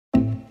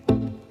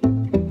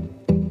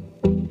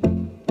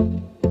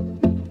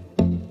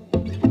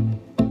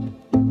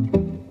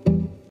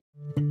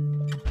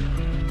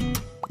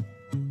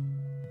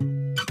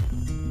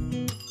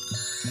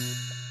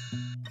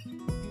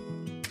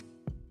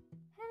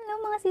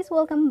sis!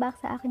 Welcome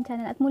back sa akin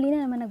channel at muli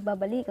na naman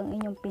nagbabalik ang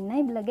inyong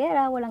Pinay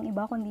Vlogera. Walang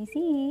iba kundi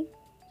si...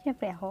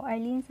 Siyempre ako,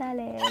 Arlene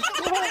Sales.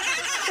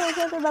 So,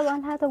 syempre bago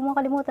ang lahat, huwag mo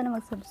kalimutan na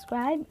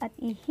mag-subscribe at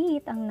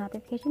i-hit ang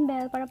notification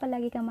bell para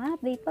palagi ka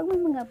ma-update pag may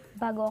mga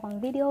bago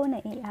akong video na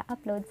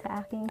i-upload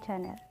sa aking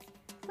channel.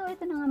 So,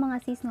 ito na nga mga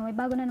sis, no? May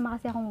bago na naman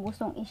kasi akong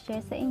gustong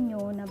i-share sa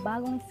inyo na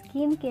bagong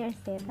skincare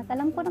set. At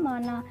alam ko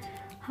naman na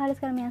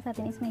halos karamihan sa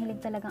atin is mahilig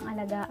talagang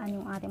alagaan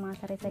yung ating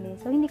mga sarili.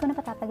 So, hindi ko na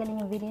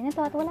patatagalin yung video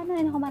nito at wala na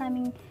rin ako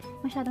maraming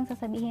masyadong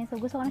sasabihin. So,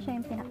 gusto ko na siya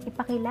yung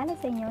ipakilala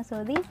sa inyo.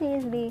 So, this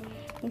is the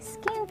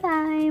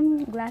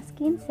Skintime Glass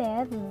Skin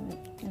Set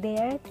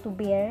Dare to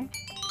Bear.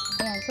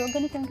 Ayan. So,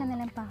 ganito yung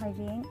kanilang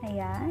packaging.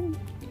 Ayan.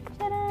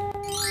 Tcharam!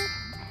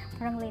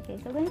 Parang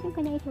latest. So, ganito yung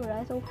kanyang itsura.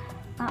 So,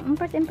 ang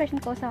first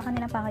impression ko sa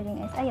kanilang packaging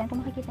is, ayan,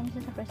 kung makikita niyo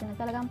siya sa personal,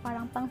 talagang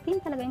parang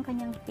pang-theme talaga yung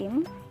kanyang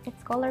theme. It's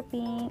color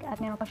pink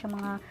at meron pa siya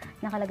mga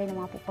nakalagay ng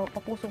mga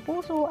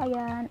papuso-puso.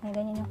 Ayan, ay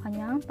ganyan yung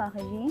kanyang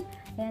packaging.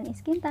 Ayan,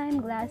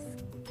 Skintime Glass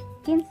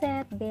Skin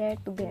Set Dare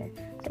to Bear.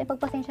 So,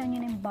 ipagpasensya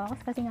niyo na yung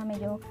box kasi nga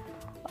medyo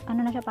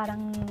ano na siya,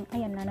 parang,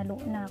 ayan,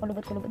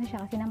 nakulubot-kulubot na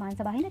siya kasi naman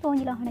sa bahay na to,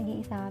 hindi lang ako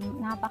nag-iisa,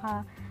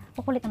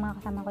 kukulit ng mga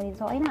kasama ko dito.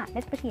 So, ayun na,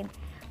 let's proceed.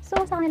 So,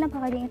 sa kanilang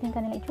packaging, ito yung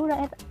kanilang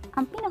itsura. At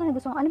ang pinaka na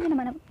gusto ko, alam niyo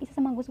naman, isa sa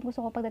mga gusto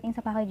ko pagdating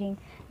sa packaging,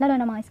 lalo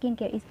na mga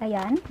skincare is,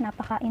 ayan,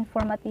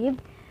 napaka-informative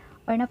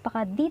or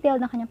napaka-detailed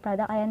ng kanyang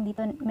product. Ayan,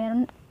 dito,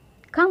 meron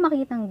kang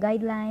makikita ng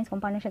guidelines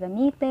kung paano siya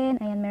gamitin.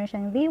 Ayan, meron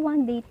siyang day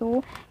 1, day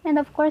 2. And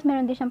of course,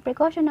 meron din siyang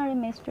precautionary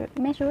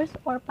measures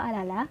or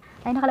paalala.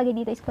 Ay, nakalagay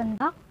dito is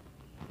conduct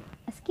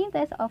a skin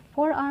test of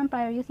forearm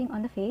prior using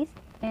on the face.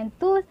 And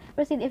 2,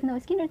 proceed if no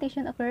skin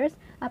irritation occurs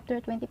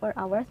after 24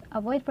 hours.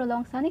 Avoid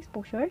prolonged sun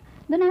exposure.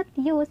 Do not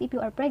use if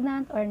you are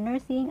pregnant or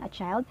nursing a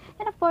child.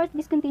 And of course,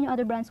 discontinue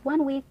other brands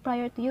 1 week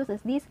prior to use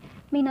as this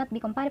may not be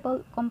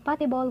compatible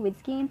with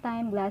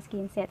Skintime Glass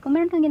Skin Set. Kung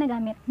meron kang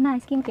ginagamit na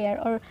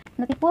skincare or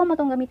natipuan mo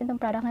itong gamitin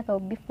itong product na to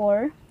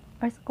before,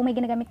 or kung may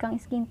ginagamit kang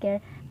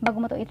skincare bago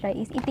mo to i-try,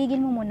 is itigil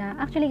mo muna.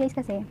 Actually guys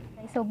kasi,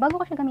 so bago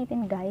ko siya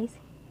gamitin guys,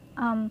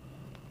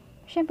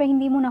 syempre,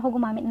 hindi muna ako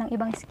gumamit ng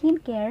ibang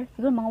skincare.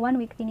 Siguro mga 1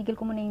 week, tinigil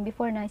ko muna yung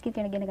before na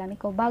skincare na ginagamit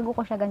ko bago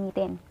ko siya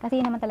gamitin.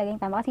 Kasi yun naman talaga yung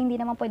tama. Kasi hindi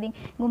naman pwedeng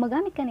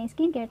gumagamit ka ng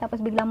skincare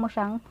tapos biglang mo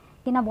siyang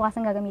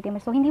kinabukasan gagamitin mo.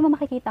 So, hindi mo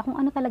makikita kung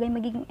ano talaga yung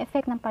magiging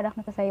effect ng product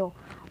na to sa'yo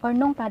or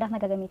nung product na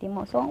gagamitin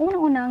mo. So, ang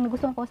unang-unang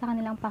nagustuhan ko sa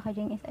kanilang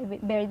packaging is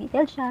very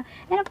detailed siya.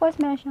 And of course,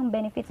 meron siyang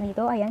benefits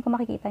dito. Ayan, kung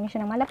makikita niyo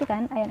siya ng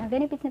malapitan, ayan, ang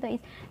benefits nito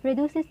is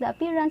reduces the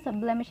appearance of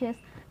blemishes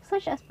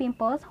such as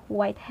pimples,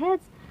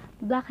 whiteheads,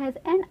 blackheads,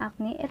 and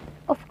acne. It,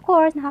 of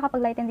course,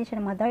 nakakapag-lighten din siya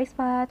ng mga dark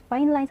spot,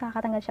 fine lines,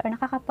 nakakatanggal siya, or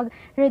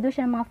nakakapag-reduce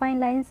siya ng mga fine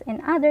lines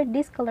and other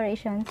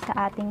discolorations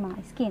sa ating mga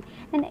skin.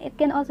 And it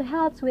can also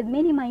helps with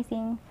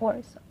minimizing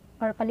pores,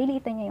 or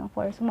palilitan niya yung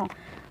pores mo.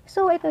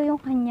 So, ito yung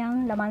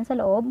kanyang laman sa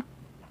loob.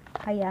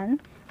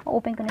 Ayan.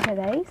 O-open ko na siya,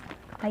 guys.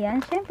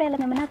 Ayan. Syempre,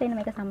 alam naman natin na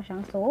may kasama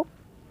siyang soap.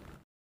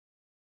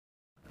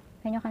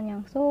 Ayan yung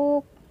kanyang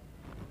soap.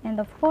 And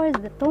of course,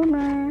 the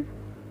toner.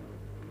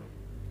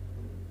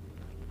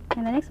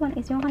 And the next one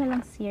is yung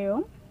kanilang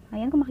serum.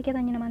 Ayan, kung makikita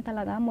nyo naman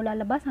talaga, mula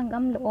labas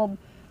hanggang loob,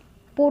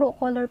 puro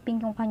color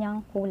pink yung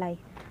kanyang kulay.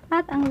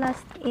 At ang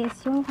last is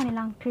yung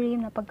kanilang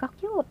cream na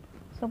pagka-cute.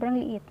 Sobrang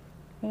liit.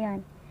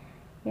 Ayan,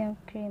 yung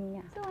cream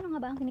niya. So, ano nga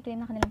ba ang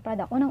kiniklaim ng kanilang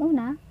product?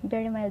 Unang-una,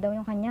 very mild daw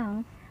yung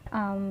kanyang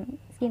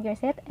skincare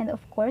set. And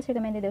of course,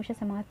 recommended daw siya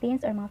sa mga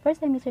teens or mga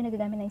first time user na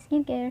gagamit ng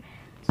skincare.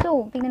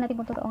 So, tingnan natin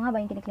kung totoo nga ba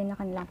yung kiniklaim ng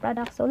kanilang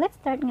product. So, let's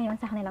start ngayon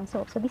sa kanilang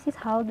soap. So, this is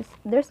how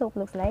their soap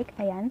looks like.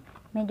 Ayan,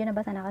 medyo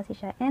nabasa na kasi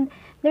siya. And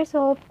their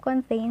soap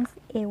contains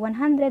a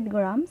 100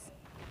 grams.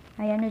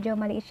 Ayan, medyo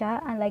maliit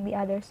siya, unlike the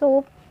other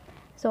soap.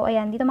 So,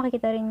 ayan, dito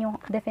makikita rin yung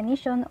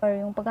definition or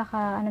yung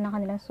pagkakaano ng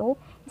kanilang soap.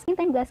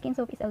 Skintime Glass Skin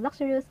Soap is a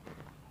luxurious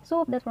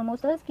soap that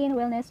promotes the skin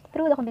wellness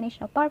through the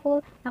combination of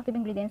powerful active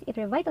ingredients. It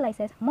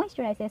revitalizes,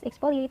 moisturizes,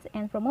 exfoliates,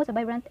 and promotes a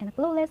vibrant and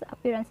flawless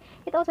appearance.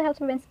 It also helps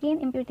prevent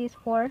skin impurities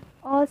for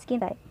all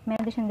skin type.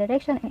 Meron din siyang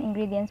direction and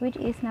ingredients which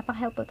is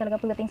napaka-helpful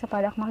talaga pagdating sa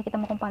product. Makikita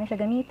mo kung paano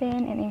siya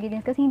gamitin and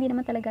ingredients kasi hindi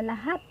naman talaga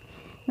lahat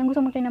ng gusto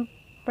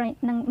mag-try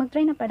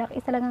ng product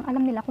is talagang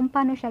alam nila kung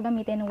paano siya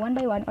gamitin one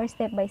by one or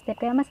step by step.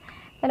 Kaya mas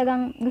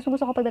talagang gusto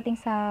ko pagdating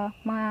sa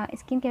mga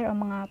skincare o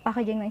mga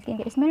packaging ng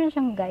skincare is meron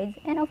siyang guides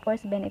and of course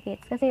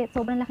benefits kasi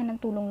sobrang laki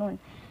ng tulong nun.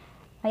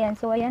 Ayan,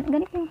 so ayan,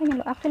 ganito yung kanyang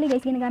look. Actually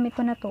guys, ginagamit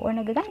ko na to or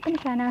nagagamit ko na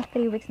siya na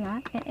 3 weeks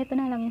na and ito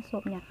na lang yung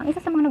soap niya. Ang isa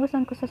sa mga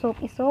nagustuhan ko sa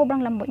soap is sobrang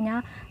lambot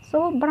niya,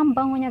 sobrang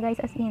bango niya guys,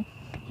 as in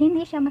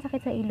hindi siya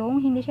masakit sa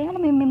ilong, hindi siya,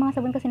 alam mo may mga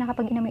sabon kasi na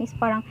kapag inamoy is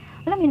parang,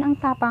 alam mo yun, ang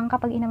tapang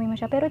kapag inamoy mo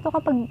siya, pero ito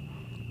kapag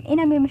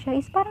inamoy mo siya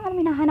is parang alam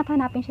mo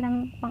nahanap-hanapin siya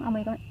ng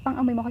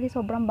pang-amoy mo kasi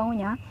sobrang bango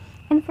niya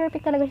and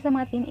perfect talaga siya sa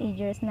mga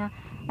teenagers na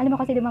alam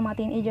mo kasi diba mga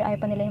teenager ayaw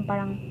pa nila yung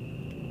parang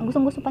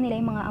gustong-gusto pa nila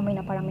yung mga amoy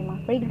na parang may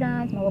mga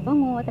fragrance,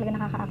 mababango, talaga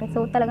nakakaakit.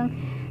 So talagang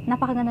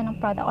napakaganda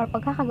ng product or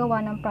pagkakagawa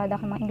ng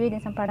product, ng mga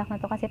ingredients ng product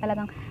na to kasi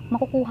talagang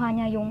makukuha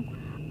niya yung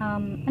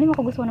ano yung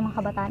makugustuhan ng mga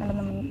kabataan, alam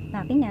naman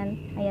natin yan.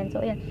 Ayan,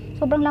 so ayan,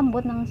 sobrang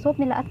lambot ng soap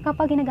nila at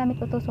kapag ginagamit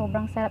ko to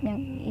sobrang sarap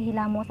niyang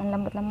ihilamos, ang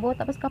lambot-lambot.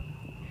 Tapos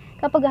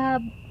kapag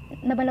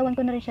nabalawan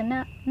ko na rin siya,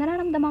 na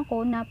nararamdaman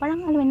ko na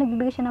parang alam mo,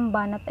 nagbibigay siya ng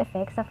banat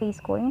effect sa face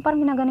ko. Yung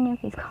parang ginagano niya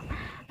yung face ko.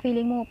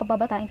 Feeling mo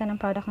pababatain ka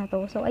ng product na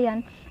to. So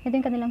ayan, ito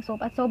yung kanilang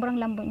soap at sobrang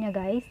lambot niya,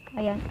 guys.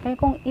 Ayan, kaya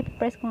kung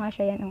i-press ko nga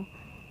siya, yan, oh.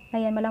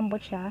 Ayan, malambot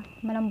siya.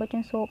 Malambot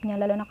yung soap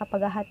niya, lalo na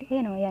kapag hati.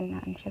 Ayan, oh, ayan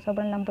na, ano siya,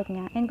 sobrang lambot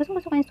niya. And gusto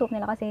ko yung soap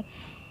nila kasi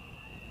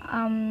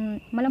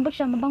malambot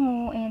siya,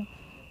 mabango, and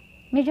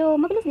medyo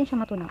mabilis din siya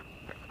matunaw.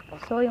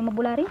 So, yung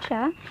mabula rin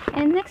siya.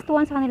 And next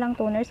one sa kanilang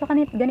toner. So,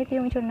 ganito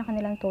yung itsura ng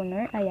kanilang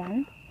toner.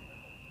 Ayan.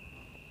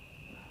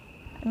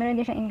 Meron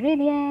din siyang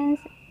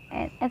ingredients.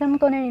 And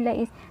itong toner nila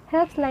is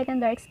helps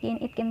lighten dark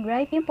skin. It can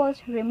dry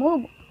pimples,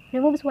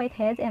 removes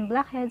whiteheads and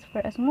blackheads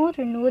for a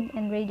smooth, renewed,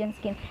 and radiant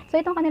skin. So,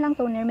 itong kanilang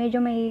toner, medyo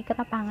may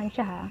katapangan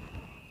siya, ha.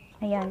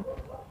 Ayan.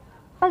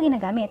 Pag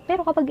ginagamit.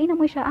 Pero kapag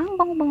inamoy siya, ang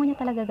bango-bango niya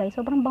talaga, guys.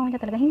 Sobrang bango niya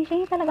talaga. Hindi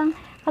siya talagang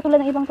katulad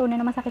ng ibang toner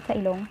na masakit sa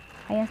ilong.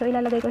 Ayan, so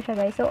ilalagay ko siya,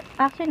 guys. So,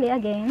 actually,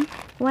 again,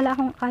 wala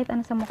akong kahit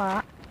ano sa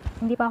mukha.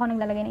 Hindi pa ako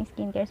naglalagay ng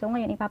skincare. So,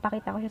 ngayon,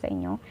 ipapakita ko siya sa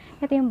inyo.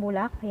 Ito yung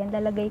bulak. Ayan,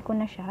 lalagay ko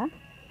na siya.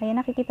 Ayan,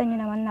 nakikita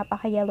nyo naman,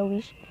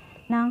 napaka-yellowish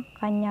ng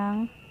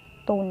kanyang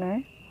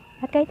toner.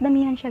 At kahit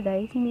damihan siya,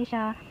 guys, hindi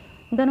siya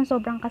ganun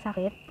sobrang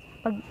kasakit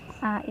pag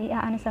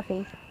iaano sa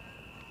face.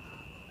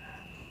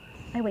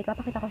 Ay, wait,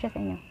 papakita ko siya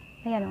sa inyo.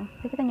 Ayan, o.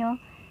 Nakikita nyo,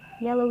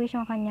 yellowish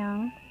yung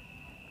kanyang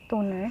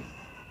toner.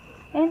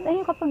 And,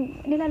 ayun, kapag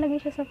nilalagay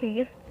siya sa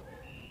face,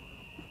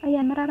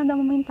 ayan,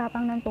 mararamdaman mo yung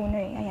tapang ng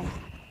toner, eh. Ayan.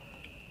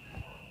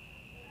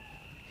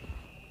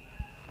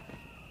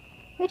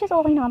 Which is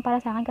okay naman para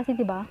sa akin kasi,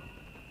 diba,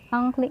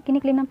 ang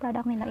kiniklaim ng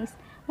product nila is,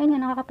 ayun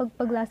nga,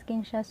 nakakapag-glass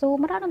skin siya. So,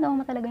 mararamdaman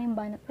mo talaga yung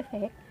banat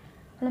effect.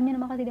 Alam niyo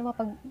naman kasi, diba,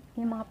 pag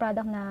yung mga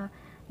product na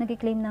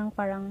nag-claim ng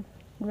parang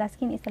glass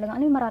skin is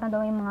talagang, ano yung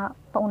mararamdaman yung mga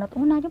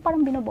paunat-unat, yung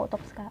parang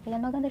binobotox ka.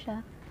 Ayan, maganda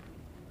siya.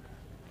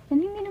 And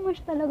hindi naman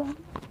siya talaga,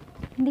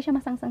 hindi siya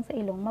masangsang sa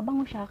ilong.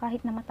 Mabango siya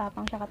kahit na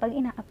matapang siya kapag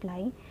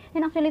ina-apply.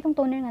 And actually, itong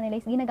toner nga nila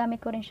is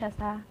ginagamit ko rin siya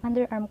sa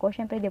underarm ko.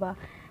 Syempre, diba,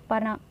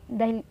 parang,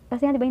 dahil,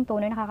 kasi nga, diba, yung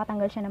toner,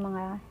 nakakatanggal siya ng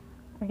mga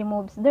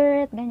removes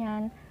dirt,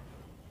 ganyan.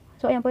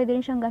 So, ayan, pwede rin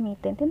siyang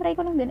gamitin. Tinry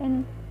ko lang din, and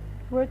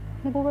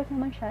nag-work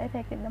naman siya,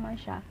 effective naman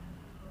siya.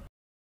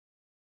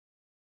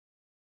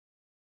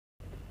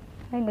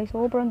 Ayun, guys,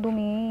 sobrang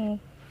dumi.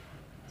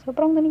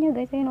 Sobrang dumi niya,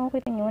 guys. Ayun,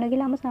 okay nyo.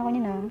 Nagilamos na ako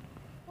niya na.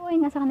 So,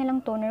 ayun nga sa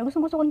kanilang toner.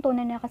 Gusto ko yung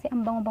toner niya kasi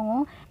ang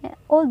bango-bango.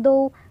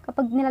 Although,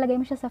 kapag nilalagay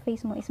mo siya sa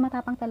face mo, is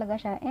matapang talaga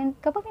siya. And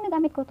kapag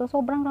ginagamit ko to,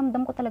 sobrang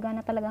ramdam ko talaga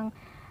na talagang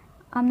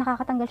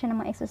nakakatanggal siya ng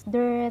mga excess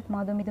dirt,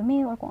 mga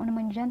dumi-dumi, or kung ano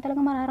man dyan.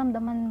 Talagang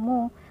mararamdaman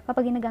mo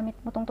kapag ginagamit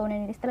mo tong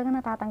toner nila, talagang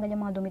natatanggal yung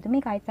mga dumi-dumi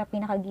kahit sa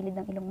pinakagilid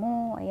ng ilong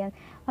mo. Ayan.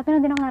 At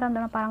meron din ako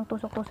naramdaman parang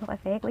tusok-tusok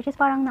effect, which is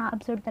parang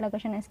na-absorb talaga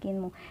siya ng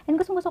skin mo. And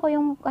gusto ko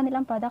yung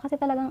kanilang product kasi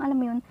talagang, alam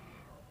mo yun,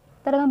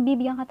 talagang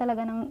bibigyan ka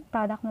talaga ng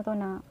product na to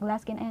na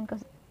glass skin. Ayan,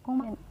 kasi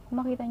kung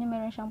makita nyo,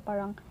 meron siyang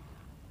parang,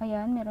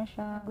 ayan, meron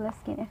siya glass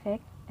skin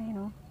effect.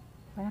 Ayan, o.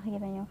 Parang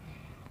nakikita nyo.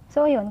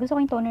 So, ayun, gusto ko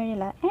yung toner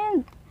nila.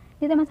 And,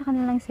 dito naman sa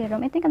kanilang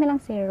serum, ito yung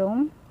kanilang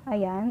serum.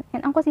 Ayan.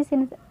 And ang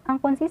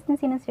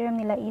consistency ng serum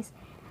nila is,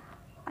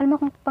 alam mo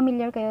kung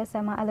familiar kayo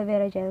sa mga aloe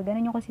vera gel,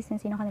 ganun yung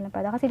consistency ng kanilang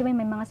product. Kasi diba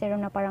may mga serum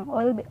na parang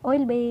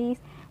oil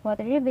base,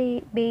 water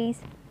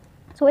base.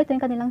 So, ito yung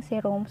kanilang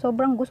serum.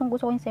 Sobrang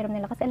gustong-gusto ko yung serum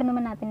nila. Kasi alam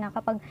naman natin na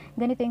kapag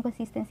ganito yung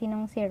consistency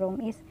ng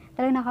serum is,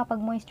 talagang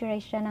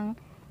nakakapag-moisturize siya ng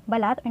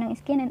balat or ng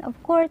skin. And of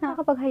course,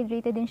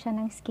 nakakapag-hydrated din siya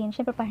ng skin.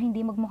 Syempre, para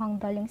hindi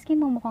magmukhang dull yung skin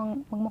mo,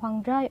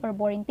 magmukhang dry or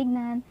boring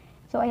tignan.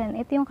 So, ayan,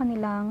 ito yung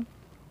kanilang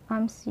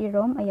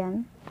serum.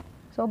 Ayan.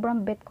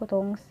 Sobrang bet ko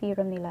tong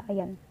serum nila.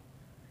 Ayan.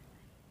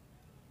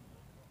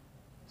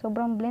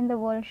 Sobrang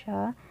blendable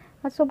siya.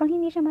 At sobrang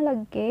hindi siya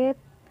malagkit.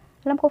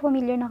 Alam ko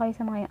familiar na kayo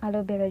sa mga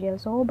aloe vera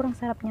gel. Sobrang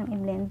sarap niyang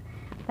i-blend.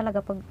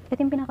 Talaga, ito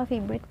yung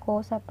pinaka-favorite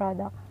ko sa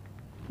product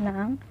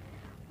ng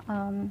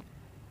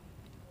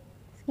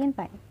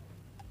Skintime.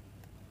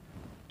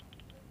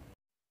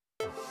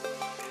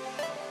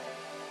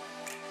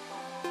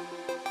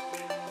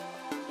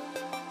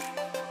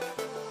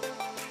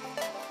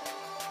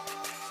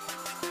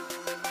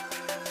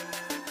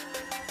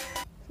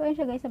 So, ayun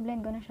siya, guys,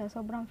 na-blend ko na siya.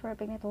 Sobrang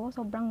perfect nito.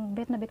 Sobrang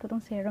bet na bet ko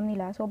tong serum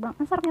nila. Sobrang,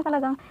 ang sarap niya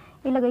talagang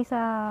ilagay sa,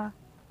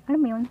 alam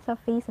mo yun, sa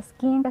face, sa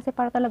skin. Kasi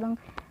para talagang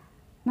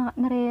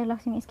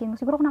nare-relax yung skin mo.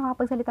 Siguro kung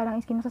nakakapagsalita lang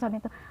yung skin mo, sasabi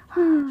nito,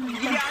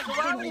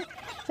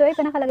 So,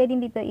 ito nakalagay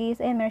din dito is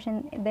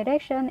immersion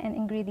direction and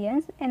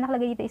ingredients. And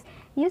nakalagay dito is,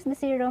 use the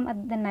serum at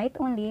the night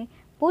only.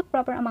 Put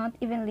proper amount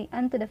evenly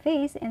onto the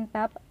face and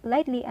tap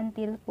lightly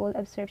until full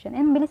absorption.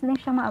 And bilis din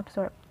siya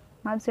ma-absorb.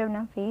 Ma-absorb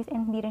ng face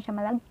and hindi rin siya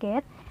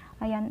malagkit.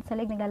 Ayan, sa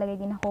leg naglalagay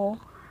din ako.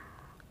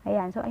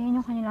 Ayan, so ayan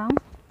yung kanilang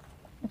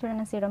itsura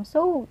ng serum.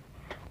 So,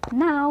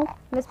 now,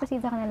 let's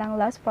proceed sa kanilang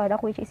last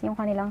product, which is yung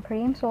kanilang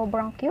cream.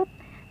 Sobrang cute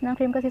ng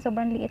cream kasi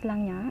sobrang liit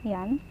lang niya.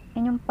 Ayan.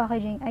 And yung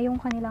packaging, ay yung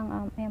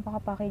kanilang, ayan,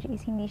 package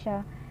is hindi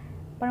siya,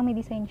 parang may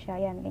design siya.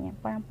 Ayan, ganyan.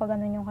 Parang pag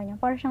ganun yung kanya.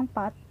 Parang siyang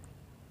pot.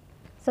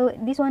 So,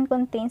 this one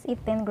contains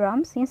 10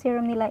 grams. Yung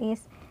serum nila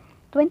is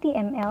 20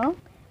 ml.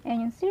 And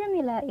yung serum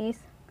nila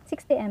is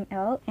 60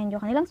 ml. And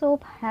yung kanilang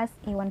soap has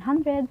a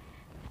 100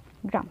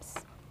 grams.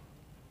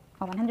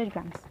 100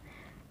 grams.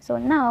 So,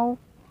 now,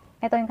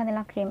 ito yung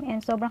kanilang cream.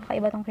 And sobrang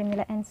kakaiba tong cream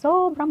nila. And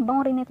sobrang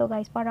bango rin nito,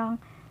 guys.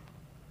 Parang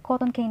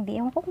cotton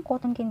candy. Ewan ko kung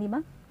cotton candy ba?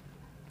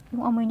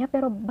 Yung amoy niya.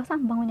 Pero basta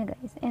ang bango niya,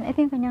 guys. And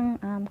ito yung kanyang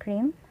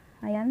cream.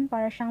 Ayan.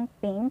 Para siyang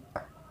pink.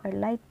 Or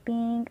light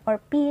pink. Or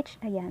peach.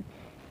 Ayan.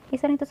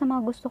 Isa rin ito sa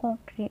mga gusto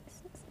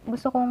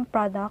kong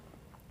product.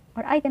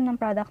 Or item ng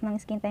product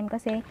ng Skintime.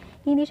 Kasi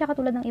hindi siya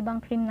katulad ng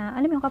ibang cream na,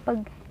 alam mo yung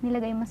kapag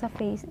nilagay mo sa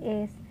face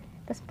is,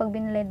 tapos pag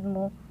biniled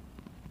mo,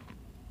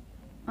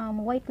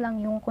 white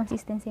lang yung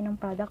consistency ng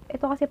product.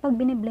 Ito kasi pag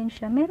biniblend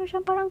siya, meron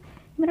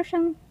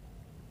siyang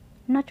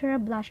natural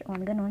blush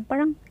on, ganun.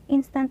 Parang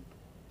instant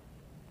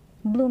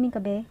blooming ka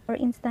be, or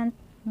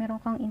meron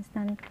kang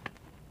instant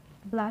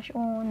blush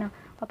on na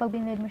kapag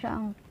biniled mo siya,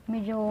 ang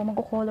medyo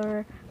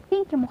mag-color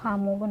pink yung mukha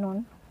mo,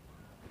 ganun.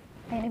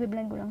 Ayan,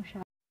 i-blend ko lang siya.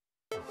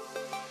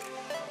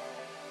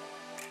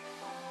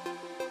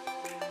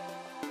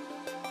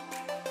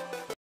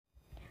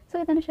 So,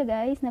 ito na siya,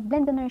 guys.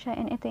 Na-blend ko na siya,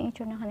 and ito yung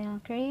itsura ng kanilang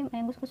cream.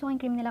 Ayan, gusto ko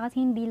yung cream nila kasi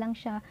hindi lang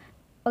siya,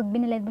 pag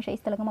biniled mo siya is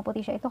talagang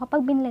maputi siya. Ito,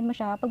 kapag biniled mo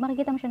siya, pag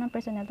makikita mo siya ng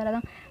personal,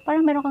 talagang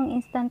parang meron kang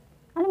instant,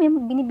 alam mo yun,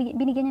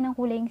 binigyan niya ng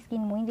kulay yung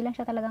skin mo. Hindi lang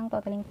siya talagang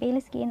totaling pale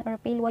skin or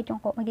pale white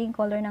yung magiging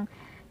color ng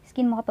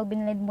skin mo kapag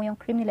biniled mo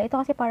yung cream nila. Ito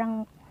kasi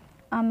parang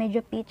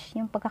medyo peach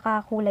yung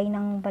pagkakakulay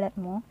ng balat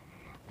mo.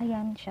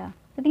 Ayan siya.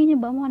 So, tingin niyo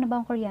ba, mukha na ba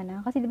ang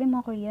Koreana? Kasi diba yung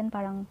mga Korean,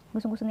 parang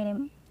gusto nila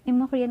yung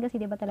mga Korean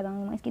kasi diba talagang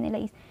yung mga skin nila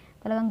is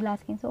talagang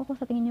glass skin. So, ako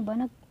sa tingin niyo ba,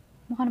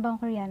 mukha na ba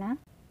ang Koreana?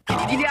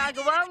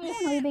 Ginagawa mo!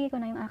 Ayan, ibigay ko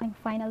na yung aking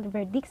final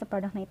verdict sa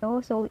product na ito.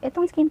 So,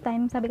 itong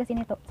Skintime, sabi kasi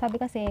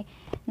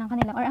ng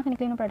kanila, or ang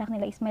kiniklaim ng product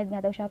nila is mild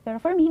nga daw siya.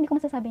 Pero for me, hindi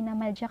ko masasabi na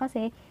mild siya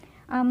kasi,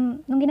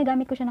 nung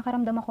ginagamit ko siya,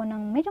 nakaramdam ako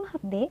ng medyo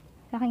mahapde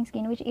sa aking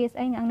skin, which is,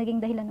 ayun, ang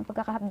naging dahilan ng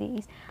pagkakahapde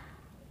is,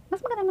 mas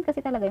maganda naman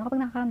kasi talaga yung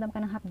kapag nakakaramdam ka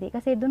ng hapde.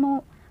 Kasi doon mo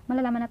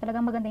malalaman na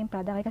talagang maganda yung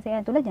product. Kasi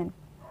ayan, tulad yan.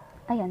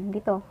 Ayan,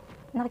 dito.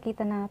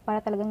 Nakikita na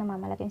para talagang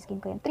namamalat yung skin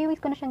ko yan. 3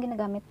 weeks ko na siyang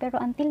ginagamit. Pero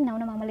until now,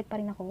 namamalit pa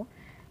rin ako.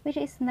 Which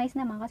is nice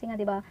naman. Kasi nga,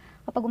 diba,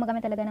 kapag gumagamit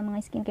talaga ng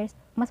mga skincare,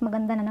 mas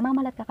maganda na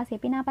namamalat ka. Kasi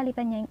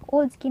pinapalitan niya yung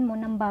old skin mo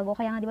ng bago.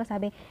 Kaya nga, diba,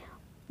 sabi,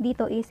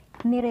 dito is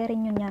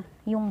nire-renew niya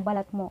yung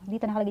balat mo.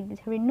 Dito nakalagay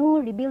dito,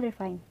 renew, rebuild,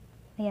 refine.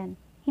 Ayan.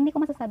 Hindi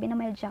ko masasabi na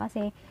mild siya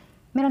kasi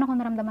meron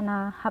akong naramdaman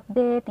na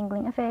hapde,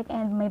 tingling effect,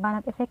 and may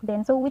banat effect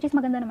din. So, which is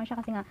maganda naman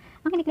siya kasi nga,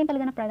 ang kiniklaim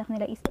talaga na product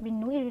nila is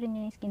renew,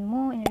 i-renew yung skin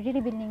mo, energy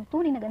rebuild yung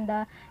tunay na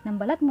ganda ng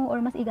balat mo,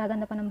 or mas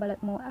igaganda pa ng balat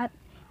mo, at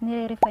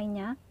nire-refine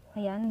niya.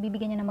 Ayan,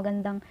 bibigyan niya ng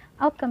magandang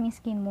outcome yung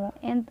skin mo,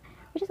 and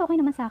which is okay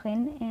naman sa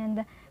akin.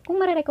 And kung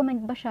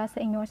marirecommend ba siya sa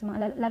inyo, sa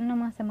mga, lalo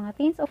na sa mga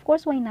teens, of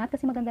course, why not?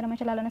 Kasi maganda naman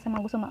siya, lalo na sa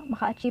mga gusto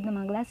maka-achieve ng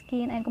mga glass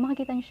skin. And kung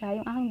makikita niyo siya,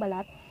 yung aking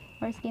balat,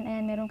 or skin,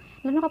 ayan, merong,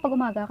 lalo na kapag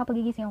umaga,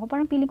 kapag gigising ako,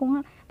 parang pili ko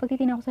nga, pag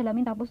titingnan ako sa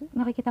lamin, tapos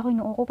nakikita ko yung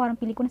noo ko, parang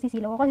pili ko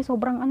nasisilaw ako, kasi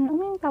sobrang, ano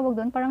yung tawag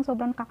doon, parang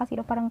sobrang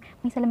kakasilaw, parang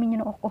may salamin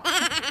yung noo ko.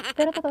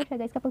 Pero totoo siya,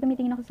 guys, kapag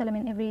tumitingin ako sa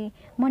salamin, every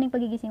morning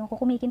pagigising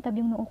ako, kumikintab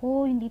yung noo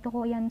ko, yung dito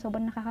ko, ayan,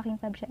 sobrang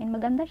nakakakintab siya, and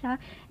maganda siya,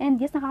 and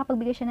yes,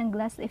 nakakapagbigay siya ng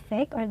glass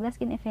effect, or glass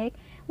skin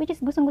effect, which is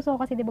gustong gusto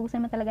ko, kasi diba, gusto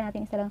naman talaga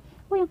natin isa lang,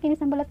 yung kinis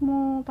ng balat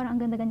mo, parang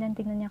ang ganda-ganda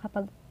tingnan niya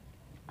kapag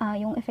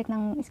yung effect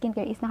ng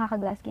skincare is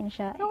nakaka-glass skin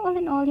siya. So, all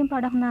in all, yung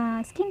product na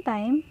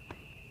Skintime,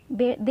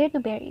 Dare to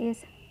Bear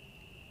is,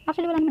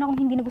 actually wala naman akong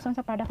hindi nagustuhan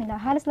sa product nila.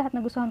 Halos lahat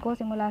nagustuhan ko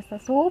simula sa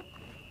soap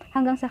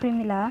hanggang sa cream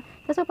nila.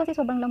 Sa soap kasi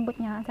sobrang lambot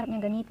niya, ang sarap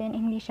niya gamitin,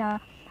 hindi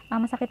siya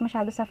masakit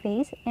masyado sa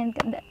face. And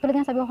tulad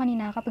nga sabi ko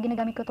kanina, kapag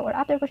ginagamit ko to or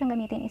after ko siyang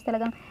gamitin is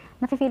talagang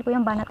nafe-feel ko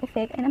yung banat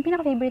effect. And ang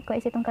pinaka-favorite ko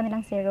is itong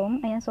kanilang serum.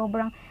 Ayan,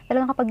 sobrang,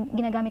 talagang kapag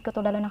ginagamit ko to,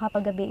 lalo na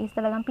kapag gabi, is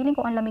talagang feeling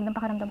ko ang lamig ng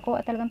pakiramdam ko,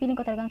 at talagang feeling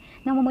ko talagang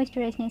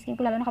namo-moisturize niya yung skin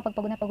ko, lalo na kapag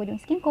pagod na pagod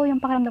yung skin ko, yung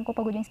pakiramdam ko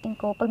pagod yung skin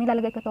ko. Pag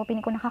nilalagay ko to, feeling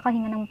ko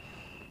nakakahinga ng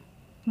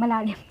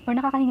malalim or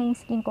nakakahinga yung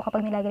skin ko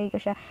kapag nilagay ko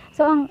siya.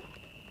 So,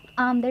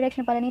 ang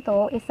direction pala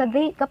nito is sa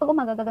day, kapag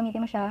umaga gagamitin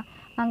mo siya,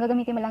 ang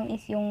gagamitin mo lang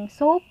is yung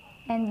soap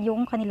and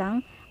yung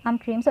kanilang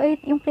cream. So,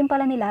 yung cream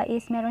pala nila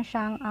is meron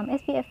siyang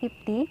SPF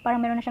 50, parang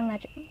meron na siyang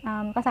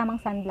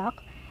kasamang sunblock.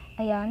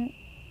 Ayan.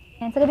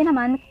 And sa gabi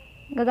naman,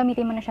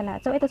 gagamitin mo na siya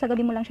lahat. So, ito sa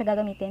gabi mo lang siya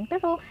gagamitin.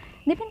 Pero,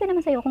 depende naman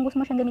sa'yo. Kung gusto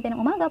mo siyang gamitin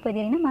ng umaga,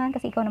 pwede rin naman.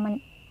 Kasi ikaw naman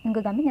yung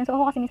gagamit niyan. So,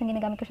 ako kasi minsan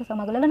ginagamit ko siya sa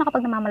umaga. Lalo na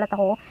kapag namamalat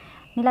ako,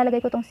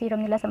 nilalagay ko tong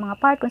serum nila sa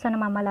mga part kung saan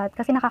namamalat.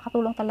 Kasi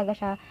nakakatulong talaga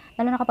siya.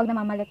 Lalo na kapag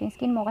namamalat yung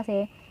skin mo.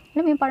 Kasi,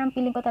 alam mo yung parang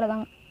feeling ko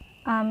talagang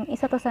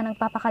isa to sa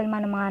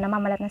nagpapakalma ng mga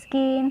namamalat na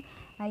skin.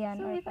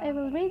 Ayan. So, if I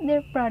will rate their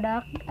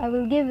product, I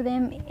will give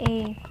them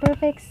a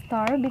perfect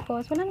star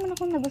because wala naman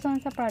akong nagustuhan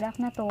sa product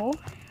na to.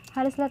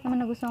 Halos lahat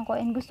naman nagustuhan ko,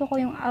 and gusto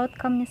ko yung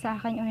outcome niya sa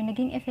akin or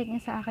naging effect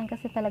niya sa akin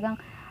kasi talagang,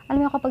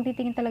 alam mo, kapag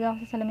titingin talaga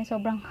ako sa salamin,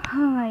 sobrang,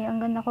 ay,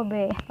 ang ganda ko,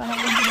 be.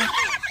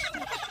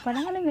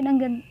 Parang alam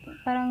yun,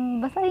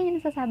 parang basta yun yung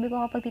nasasabi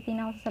ko kapag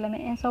titingin ako sa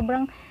salamin, and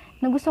sobrang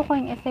nagusto ko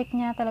yung effect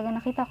niya, talaga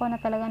nakita ko na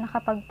talaga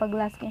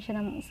nakapag-glass skin siya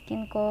ng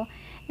skin ko.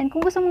 And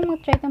kung gusto mo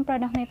mag-try ng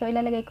product na ito,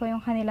 ilalagay ko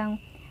yung kanilang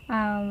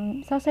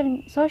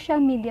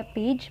social media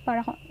page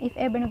para kung if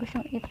ever na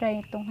gusto i-try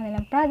itong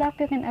kanilang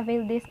product, you can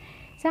avail this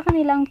sa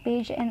kanilang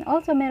page. And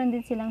also meron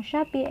din silang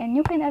Shopee, and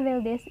you can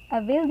avail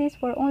this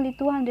for only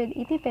 280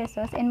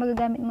 pesos, and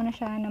magagamit mo na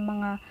siya ng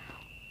mga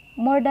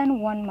more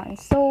than 1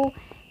 month. So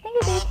thank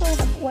you guys for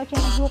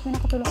watching. I hope na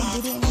nakatulong ang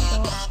video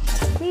nito.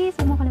 Please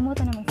huwag mo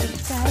kalimutan na